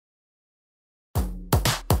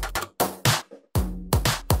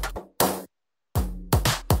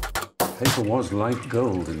Paper was like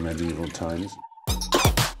gold in medieval times.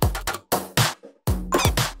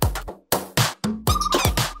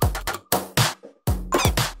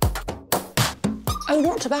 Oh,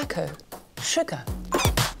 not tobacco, sugar.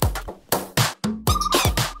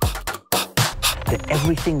 That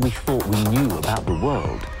everything we thought we knew about the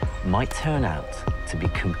world might turn out to be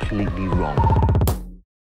completely wrong.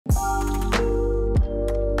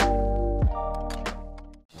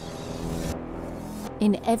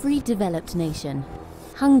 In every developed nation,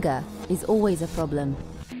 hunger is always a problem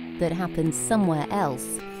that happens somewhere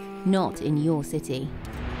else, not in your city.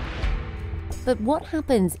 But what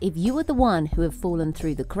happens if you are the one who have fallen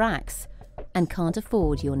through the cracks and can't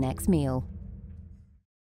afford your next meal?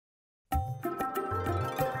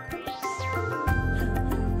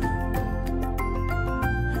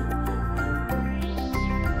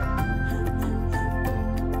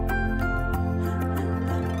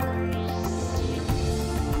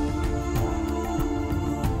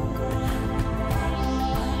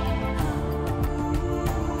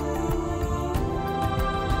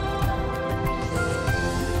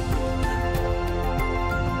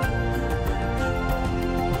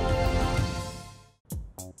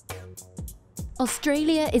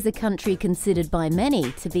 Australia is a country considered by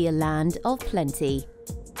many to be a land of plenty.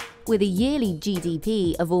 With a yearly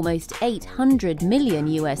GDP of almost $800 million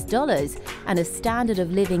and a standard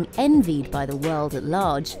of living envied by the world at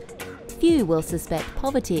large, few will suspect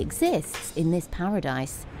poverty exists in this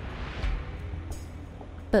paradise.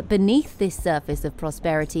 But beneath this surface of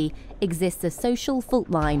prosperity exists a social fault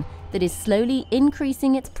line that is slowly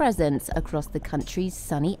increasing its presence across the country's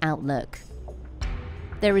sunny outlook.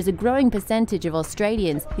 There is a growing percentage of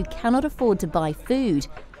Australians who cannot afford to buy food,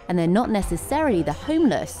 and they're not necessarily the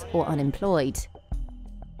homeless or unemployed.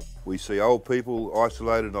 We see old people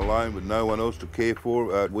isolated and alone with no one else to care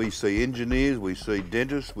for. We see engineers, we see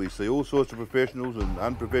dentists, we see all sorts of professionals and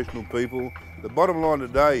unprofessional people. The bottom line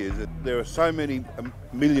today is that there are so many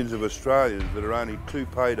millions of Australians that are only 2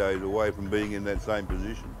 paydays away from being in that same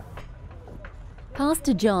position.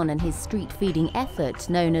 Pastor John and his street feeding effort,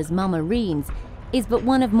 known as Mummareens, is but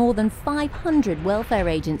one of more than 500 welfare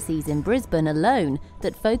agencies in Brisbane alone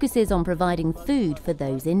that focuses on providing food for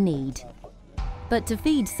those in need. But to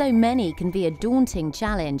feed so many can be a daunting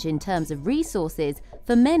challenge in terms of resources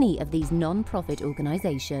for many of these non-profit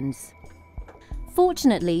organisations.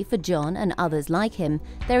 Fortunately for John and others like him,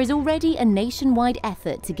 there is already a nationwide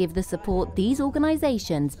effort to give the support these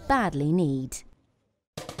organisations badly need.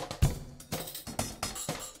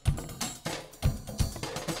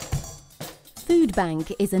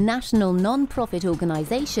 Foodbank is a national non-profit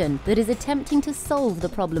organisation that is attempting to solve the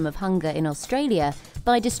problem of hunger in Australia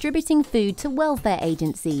by distributing food to welfare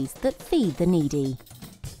agencies that feed the needy.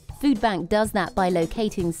 Foodbank does that by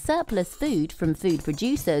locating surplus food from food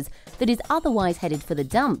producers that is otherwise headed for the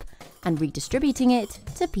dump and redistributing it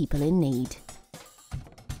to people in need.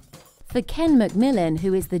 For Ken McMillan,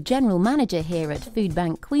 who is the general manager here at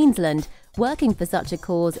Foodbank Queensland, working for such a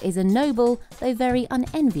cause is a noble, though very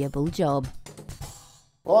unenviable job.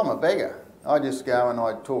 Well, I'm a beggar. I just go and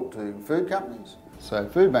I talk to food companies. So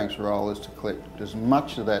Foodbank's role is to collect as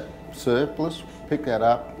much of that surplus, pick that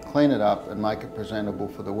up, clean it up and make it presentable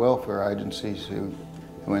for the welfare agencies who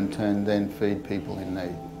in turn then feed people in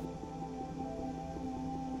need.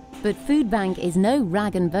 But Foodbank is no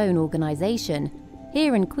rag and bone organisation.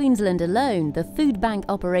 Here in Queensland alone, the Foodbank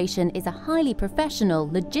operation is a highly professional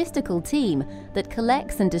logistical team that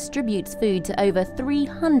collects and distributes food to over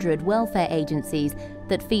 300 welfare agencies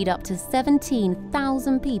that feed up to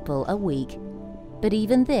 17,000 people a week. But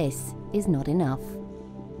even this is not enough.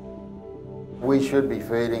 We should be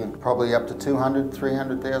feeding probably up to 200,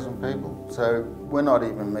 300,000 people. So we're not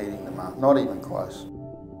even meeting the mark, not even close.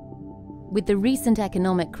 With the recent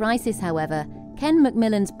economic crisis, however, Ken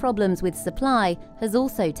McMillan's problems with supply has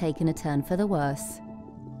also taken a turn for the worse.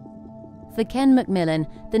 For Ken McMillan,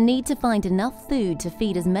 the need to find enough food to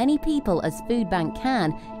feed as many people as Foodbank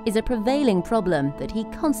can is a prevailing problem that he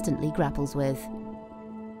constantly grapples with.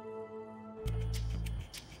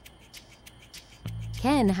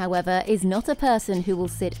 Ken, however, is not a person who will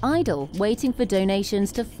sit idle waiting for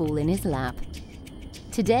donations to fall in his lap.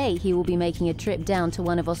 Today, he will be making a trip down to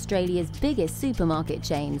one of Australia's biggest supermarket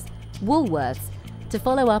chains, Woolworths, to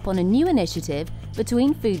follow up on a new initiative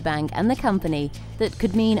between Foodbank and the company that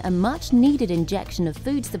could mean a much-needed injection of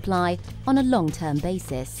food supply on a long-term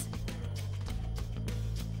basis.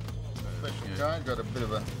 Got a bit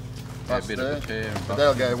of a bust there, but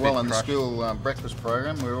that'll go well in the school breakfast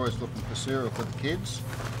program. We're always looking for cereal for the kids.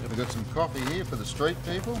 We've got some coffee here for the street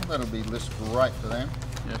people. That'll be just great for them.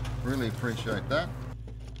 Really appreciate that.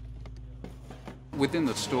 Within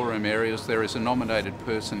the storeroom areas, there is a nominated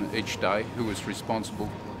person each day who is responsible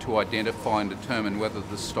to identify and determine whether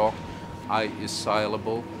the stock, A, is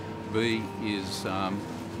saleable, B, is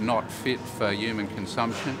not fit for human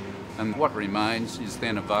consumption, and what remains is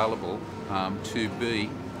then available to be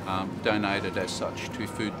donated as such to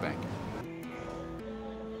Foodbank.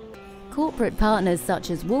 Corporate partners such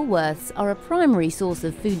as Woolworths are a primary source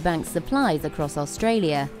of Foodbank supplies across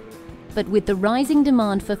Australia. But with the rising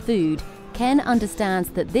demand for food, Ken understands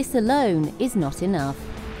that this alone is not enough.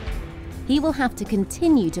 He will have to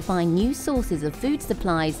continue to find new sources of food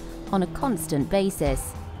supplies on a constant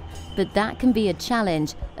basis. But that can be a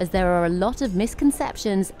challenge, as there are a lot of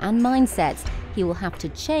misconceptions and mindsets he will have to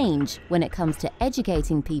change when it comes to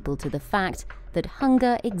educating people to the fact that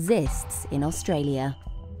hunger exists in Australia.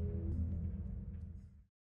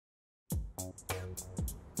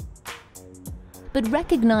 But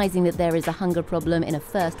recognising that there is a hunger problem in a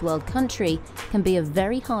first world country can be a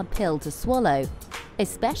very hard pill to swallow,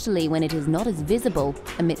 especially when it is not as visible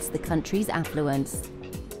amidst the country's affluence.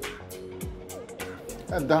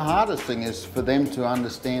 The hardest thing is for them to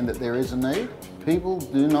understand that there is a need. People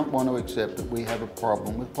do not want to accept that we have a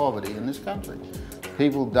problem with poverty in this country.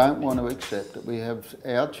 People don't want to accept that we have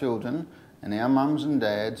our children and our mums and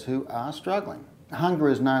dads who are struggling. Hunger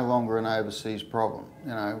is no longer an overseas problem. You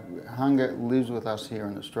know, hunger lives with us here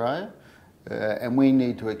in Australia, and we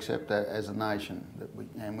need to accept that as a nation.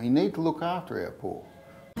 And we need to look after our poor.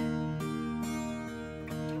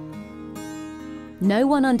 No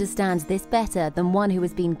one understands this better than one who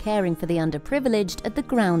has been caring for the underprivileged at the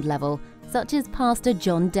ground level, such as Pastor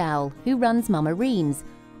John Dowell, who runs Mummareens,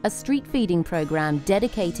 a street feeding programme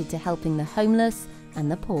dedicated to helping the homeless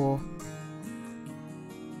and the poor.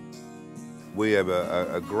 We have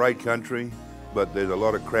a great country, but there's a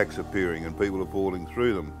lot of cracks appearing and people are falling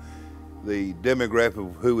through them. The demographic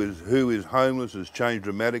of who is homeless has changed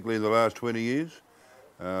dramatically in the last 20 years.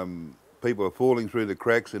 People are falling through the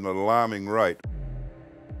cracks at an alarming rate.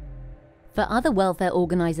 For other welfare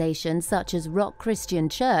organisations such as Rock Christian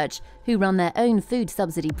Church, who run their own food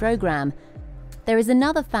subsidy programme, there is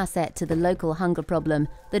another facet to the local hunger problem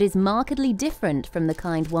that is markedly different from the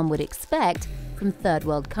kind one would expect from third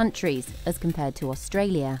world countries as compared to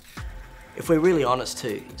Australia. If we're really honest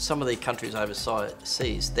too, some of the countries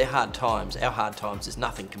overseas, their hard times, our hard times is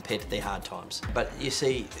nothing compared to their hard times. But you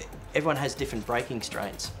see, everyone has different breaking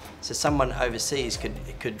strains. So someone overseas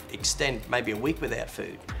could extend maybe a week without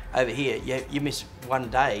food. Over here, you miss one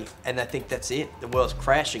day and they think that's it. The world's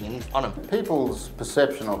crashing in on them. People's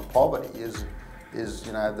perception of poverty is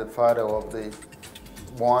you know, the photo of the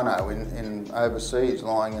wino in overseas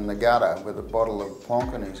lying in the gutter with a bottle of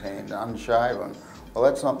plonk in his hand, unshaven. Well,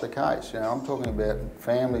 that's not the case. You know, I'm talking about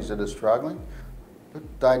families that are struggling, but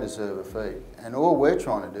they deserve a feed. And all we're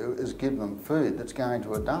trying to do is give them food that's going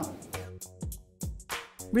to a dump.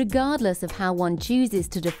 Regardless of how one chooses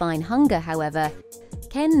to define hunger, however,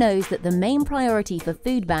 Ken knows that the main priority for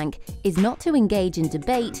Foodbank is not to engage in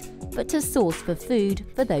debate, but to source for food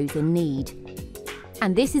for those in need.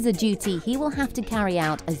 And this is a duty he will have to carry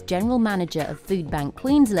out as General Manager of Foodbank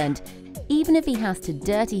Queensland, even if he has to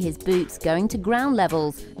dirty his boots going to ground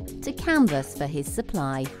levels to canvass for his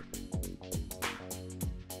supply.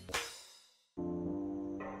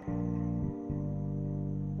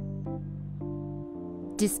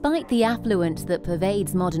 Despite the affluence that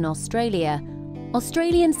pervades modern Australia,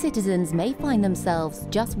 Australian citizens may find themselves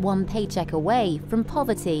just one paycheck away from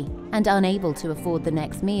poverty and unable to afford the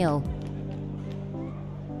next meal.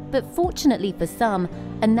 But fortunately for some,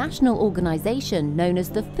 a national organisation known as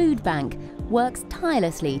the Foodbank works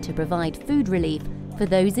tirelessly to provide food relief for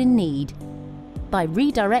those in need by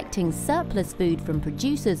redirecting surplus food from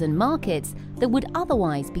producers and markets that would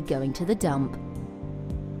otherwise be going to the dump.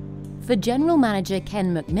 For General Manager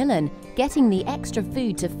Ken McMillan, getting the extra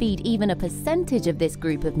food to feed even a percentage of this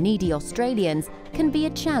group of needy Australians can be a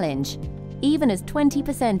challenge, even as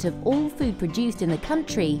 20% of all food produced in the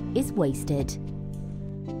country is wasted.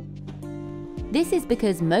 This is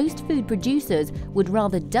because most food producers would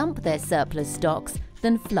rather dump their surplus stocks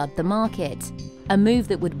than flood the market, a move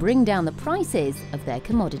that would bring down the prices of their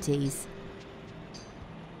commodities.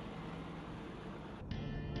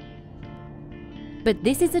 But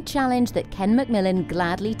this is a challenge that Ken McMillan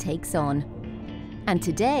gladly takes on. And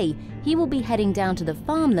today, he will be heading down to the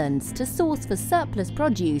farmlands to source for surplus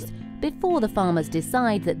produce before the farmers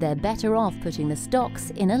decide that they're better off putting the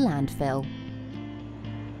stocks in a landfill.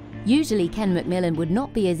 Usually, Ken McMillan would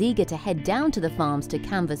not be as eager to head down to the farms to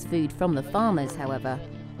canvass food from the farmers, however.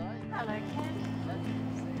 Hello, Ken.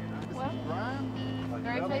 Well,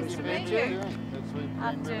 very pleased to meet you.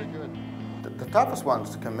 The toughest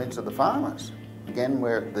ones to convince are the farmers. Again,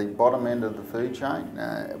 we're at the bottom end of the food chain.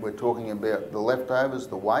 We're talking about the leftovers,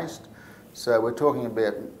 the waste. So we're talking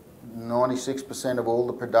about 96% of all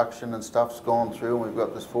the production and stuff's gone through, and we've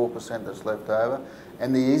got this 4% that's left over.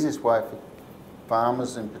 And the easiest way for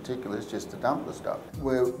farmers in particular is just to dump the stuff.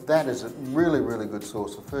 That is a really, really good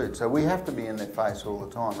source of food. So we have to be in their face all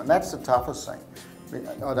the time, and that's the toughest thing.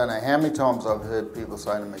 I don't know how many times I've heard people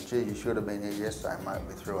say to me, gee, you should have been here yesterday, mate,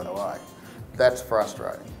 we threw it away. That's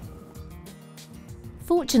frustrating.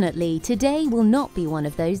 Fortunately, today will not be one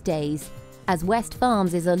of those days, as West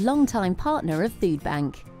Farms is a long-time partner of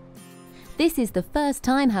Foodbank. This is the first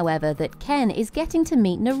time, however, that Ken is getting to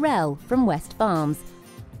meet Narelle from West Farms,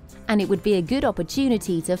 and it would be a good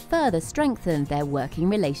opportunity to further strengthen their working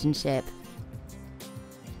relationship.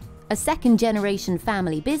 A second-generation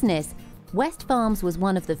family business, West Farms was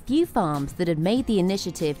one of the few farms that had made the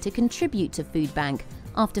initiative to contribute to Foodbank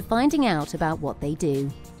after finding out about what they do.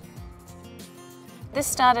 This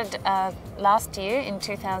started last year in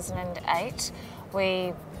 2008.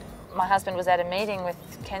 My husband was at a meeting with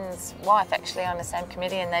Ken's wife actually on the same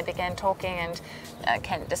committee, and they began talking, and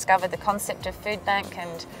Ken discovered the concept of Foodbank,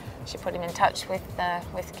 and she put him in touch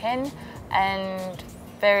with Ken, and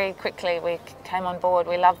very quickly we came on board.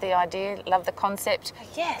 We loved the idea, loved the concept.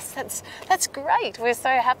 Yes, that's great. We're so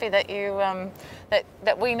happy that you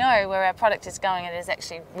that we know where our product is going, and it is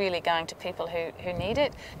actually really going to people who need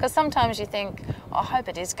it. Because sometimes you think, oh, I hope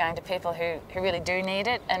it is going to people who really do need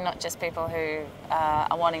it, and not just people who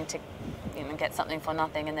are wanting to get something for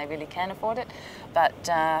nothing and they really can afford it.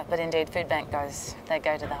 But indeed, Foodbank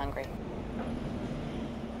go to the hungry.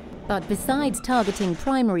 But besides targeting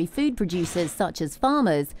primary food producers such as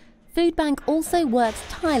farmers, Foodbank also works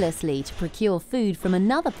tirelessly to procure food from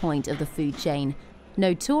another point of the food chain,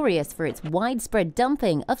 notorious for its widespread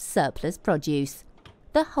dumping of surplus produce: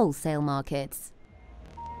 the wholesale markets.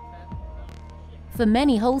 For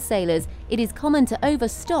many wholesalers, it is common to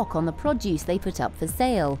overstock on the produce they put up for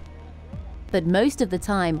sale. But most of the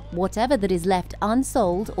time, whatever that is left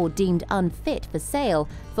unsold or deemed unfit for sale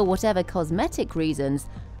for whatever cosmetic reasons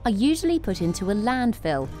are usually put into a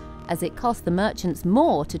landfill, as it costs the merchants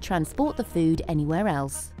more to transport the food anywhere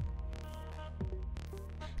else.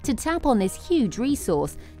 To tap on this huge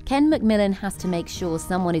resource, Ken McMillan has to make sure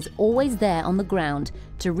someone is always there on the ground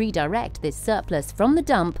to redirect this surplus from the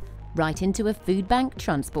dump right into a Foodbank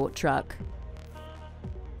transport truck.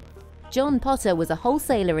 John Potter was a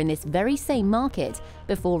wholesaler in this very same market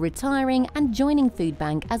before retiring and joining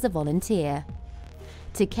Foodbank as a volunteer.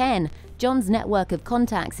 To Ken, John's network of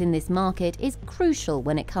contacts in this market is crucial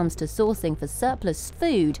when it comes to sourcing for surplus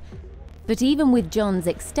food. But even with John's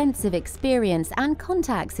extensive experience and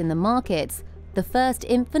contacts in the markets, the first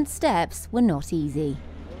infant steps were not easy.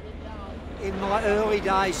 In my early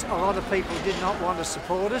days, a lot of people did not want to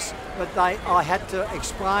support us, but I had to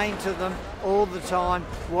explain to them all the time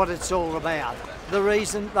what it's all about. The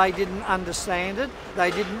reason they didn't understand it,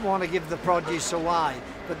 they didn't want to give the produce away,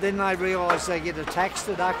 but then they realised they get a tax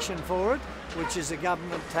deduction for it, which is a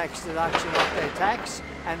government tax deduction off their tax,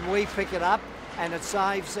 and we pick it up, and it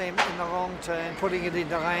saves them in the long term putting it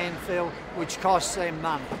into landfill, which costs them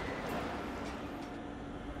money.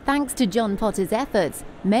 Thanks to John Potter's efforts,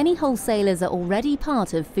 many wholesalers are already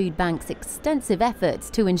part of Foodbank's extensive efforts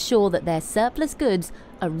to ensure that their surplus goods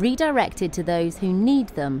are redirected to those who need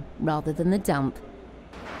them rather than the dump.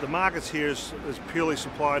 The markets here is purely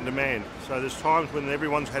supply and demand, so there's times when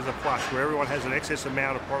everyone has a flush, where everyone has an excess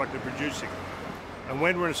amount of product they're producing. And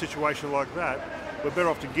when we're in a situation like that, we're better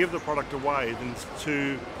off to give the product away than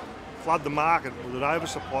to flood the market with an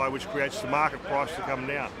oversupply, which creates the market price to come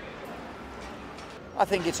down. I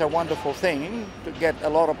think it's a wonderful thing to get a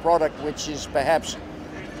lot of product which is perhaps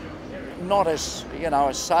not as,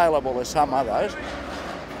 as saleable as some others,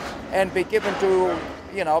 and be given to,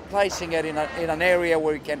 placing it in an area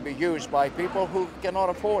where it can be used by people who cannot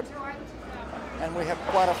afford it. And we have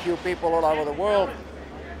quite a few people all over the world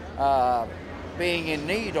being in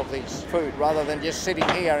need of this food rather than just sitting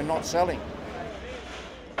here and not selling.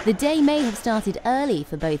 The day may have started early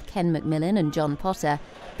for both Ken McMillan and John Potter,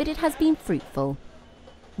 but it has been fruitful.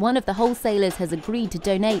 One of the wholesalers has agreed to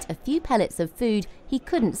donate a few pellets of food he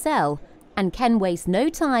couldn't sell, and Ken wastes no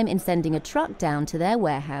time in sending a truck down to their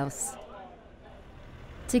warehouse.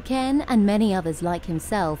 To Ken and many others like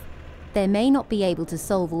himself, they may not be able to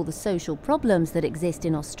solve all the social problems that exist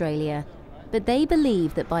in Australia, but they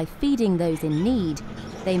believe that by feeding those in need,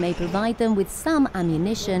 they may provide them with some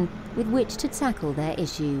ammunition with which to tackle their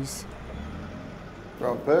issues.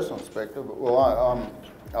 From a personal perspective, well, I'm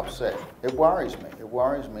upset. It worries me. It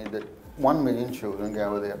worries me that 1 million children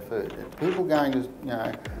go without food. People going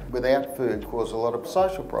to, without food cause a lot of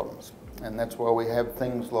social problems. And that's why we have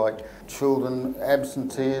things like children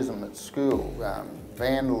absenteeism at school,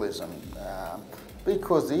 vandalism,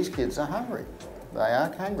 because these kids are hungry. They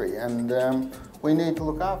are hungry, and we need to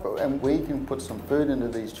look after them. And we can put some food into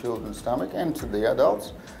these children's stomach and to the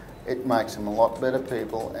adults. It makes them a lot better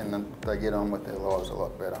people, and then they get on with their lives a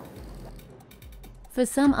lot better. For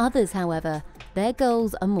some others, however, their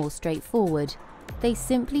goals are more straightforward. They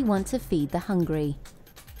simply want to feed the hungry.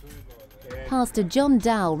 Pastor John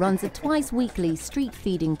Dowell runs a twice-weekly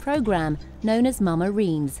street-feeding programme known as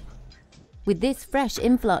Mummareens. With this fresh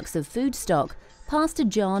influx of food stock, Pastor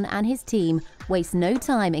John and his team waste no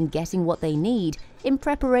time in getting what they need in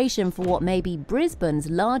preparation for what may be Brisbane's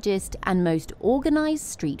largest and most organised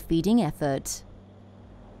street-feeding effort.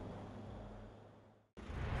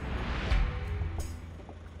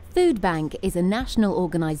 Foodbank is a national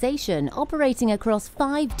organisation operating across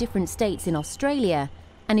 5 different states in Australia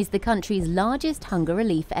and is the country's largest hunger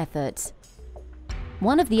relief effort.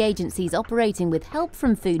 One of the agencies operating with help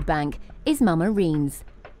from Foodbank is Mummareens,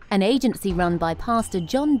 an agency run by Pastor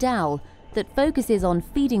John Dowell that focuses on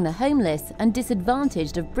feeding the homeless and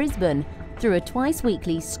disadvantaged of Brisbane through a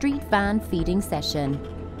twice-weekly street van feeding session.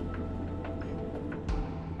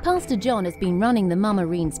 Pastor John has been running the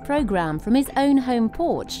Mummareens programme from his own home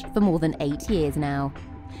porch for more than 8 years now.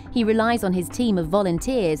 He relies on his team of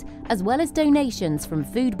volunteers as well as donations from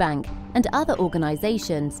Foodbank and other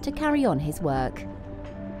organisations to carry on his work.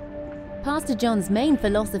 Pastor John's main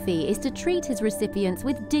philosophy is to treat his recipients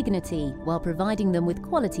with dignity while providing them with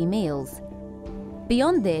quality meals.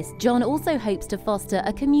 Beyond this, John also hopes to foster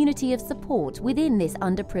a community of support within this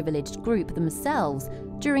underprivileged group themselves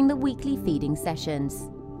during the weekly feeding sessions.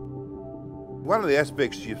 One of the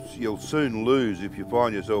aspects you'll soon lose if you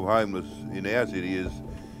find yourself homeless in our city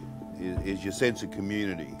is your sense of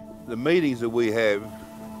community. The meetings that we have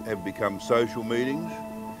become social meetings.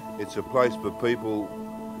 It's a place for people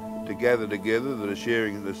to gather together that are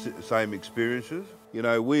sharing the same experiences. You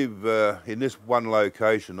know, we've, in this one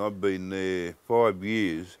location, I've been there 5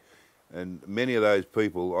 years, and many of those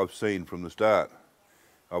people I've seen from the start.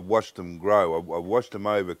 I've watched them grow. I've watched them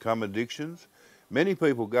overcome addictions. Many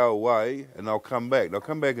people go away and they'll come back. They'll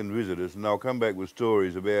come back and visit us, and they'll come back with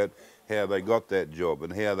stories about how they got that job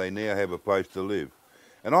and how they now have a place to live.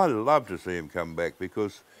 And I love to see them come back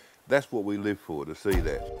because that's what we live for, to see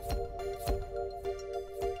that.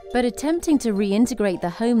 But attempting to reintegrate the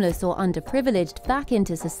homeless or underprivileged back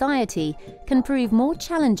into society can prove more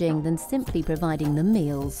challenging than simply providing them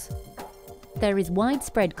meals. There is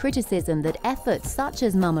widespread criticism that efforts such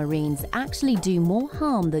as Mummareens actually do more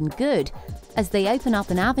harm than good, as they open up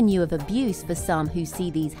an avenue of abuse for some who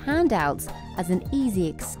see these handouts as an easy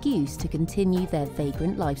excuse to continue their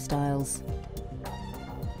vagrant lifestyles.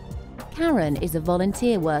 Karen is a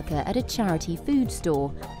volunteer worker at a charity food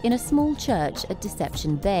store in a small church at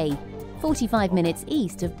Deception Bay, 45 minutes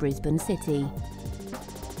east of Brisbane City.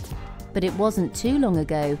 But it wasn't too long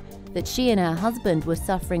ago that she and her husband were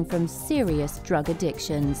suffering from serious drug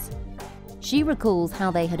addictions. She recalls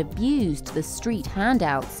how they had abused the street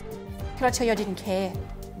handouts. Can I tell you, I didn't care.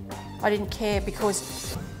 I didn't care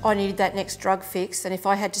because I needed that next drug fix, and if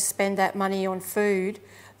I had to spend that money on food,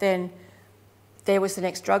 then there was the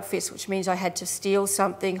next drug fix, which means I had to steal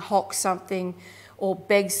something, hock something, or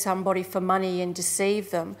beg somebody for money and deceive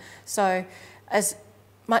them. So as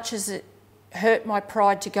much as it hurt my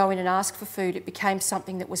pride to go in and ask for food, it became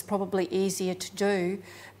something that was probably easier to do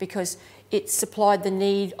because it supplied the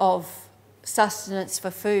need of sustenance for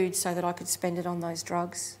food so that I could spend it on those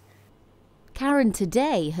drugs. Karen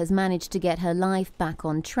today has managed to get her life back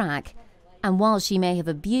on track, and while she may have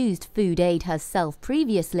abused food aid herself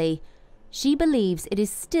previously, she believes it is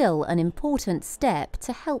still an important step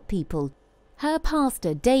to help people. Her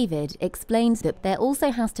pastor, David, explains that there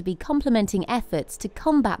also has to be complementing efforts to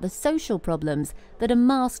combat the social problems that are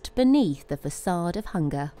masked beneath the facade of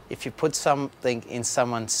hunger. If you put something in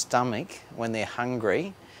someone's stomach when they're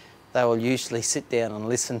hungry, they will usually sit down and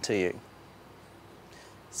listen to you.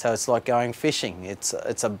 So it's like going fishing, it's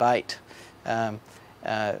a bait.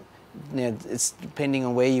 It's depending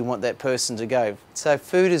on where you want that person to go. So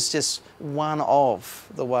food is just one of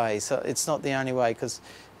the ways. So it's not the only way, because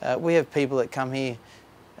we have people that come here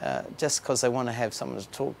just because they want to have someone to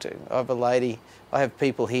talk to. I have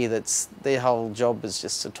people here that's their whole job is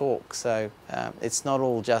just to talk. So it's not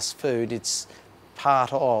all just food, it's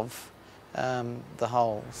part of the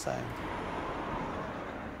whole. So.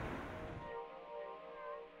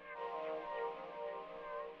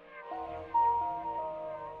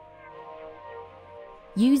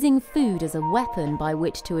 Using food as a weapon by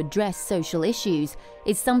which to address social issues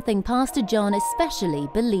is something Pastor John especially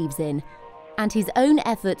believes in. And his own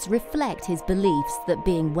efforts reflect his beliefs that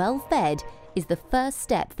being well fed is the first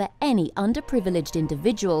step for any underprivileged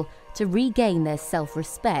individual to regain their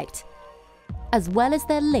self-respect, as well as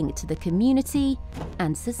their link to the community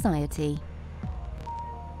and society.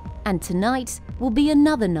 And tonight will be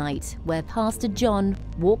another night where Pastor John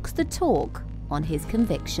walks the talk on his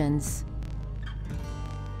convictions.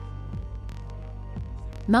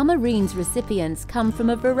 Mama Reen's recipients come from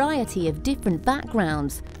a variety of different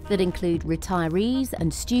backgrounds that include retirees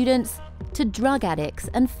and students to drug addicts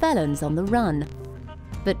and felons on the run.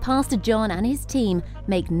 But Pastor John and his team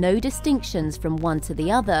make no distinctions from one to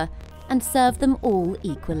the other and serve them all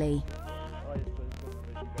equally.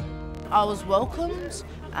 I was welcomed.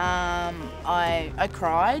 I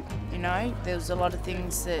cried, you know, there was a lot of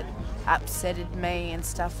things that upsetted me and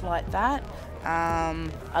stuff like that.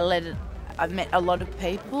 I met a lot of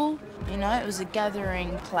people, you know, it was a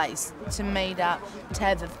gathering place to meet up, to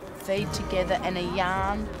have a feed together and a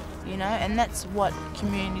yarn, you know, and that's what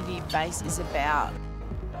community base is about.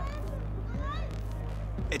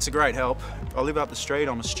 It's a great help. I live up the street,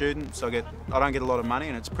 I'm a student, so I don't get a lot of money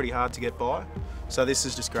and it's pretty hard to get by. So this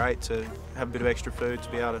is just great to have a bit of extra food to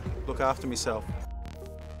be able to look after myself.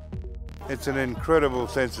 It's an incredible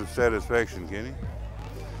sense of satisfaction, Kenny.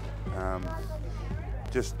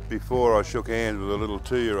 Just before I shook hands with a little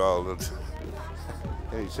 2-year-old, and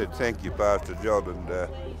he said, "Thank you, Pastor John," and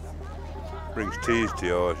brings tears to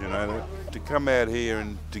your eyes, you know. To come out here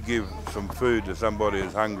and to give some food to somebody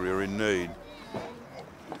who's hungry or in need,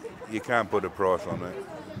 you can't put a price on that.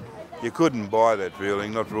 You couldn't buy that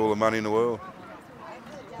feeling, not for all the money in the world.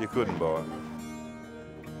 You couldn't buy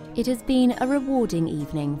it. It has been a rewarding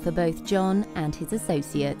evening for both John and his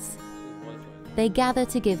associates. They gather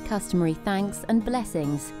to give customary thanks and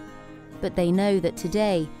blessings, but they know that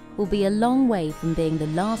today will be a long way from being the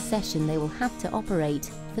last session they will have to operate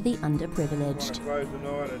for the underprivileged. I want to close the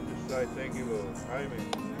night and just say thank you, Lord. Amen.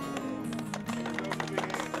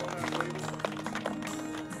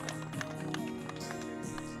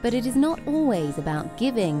 But it is not always about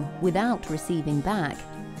giving without receiving back.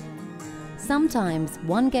 Sometimes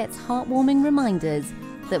one gets heartwarming reminders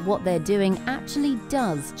that what they're doing actually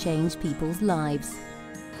does change people's lives.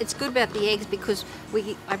 It's good about the eggs because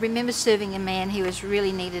I remember serving a man who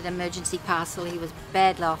really needed an emergency parcel. He was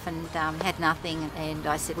bad off and had nothing, and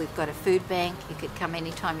I said, "We've got a food bank, you could come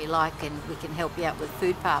anytime you like and we can help you out with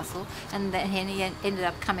food parcel." And then he ended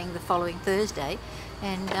up coming the following Thursday,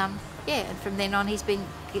 and yeah, and from then on he's been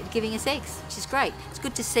giving us eggs, which is great. It's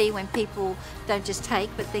good to see when people don't just take,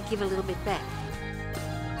 but they give a little bit back.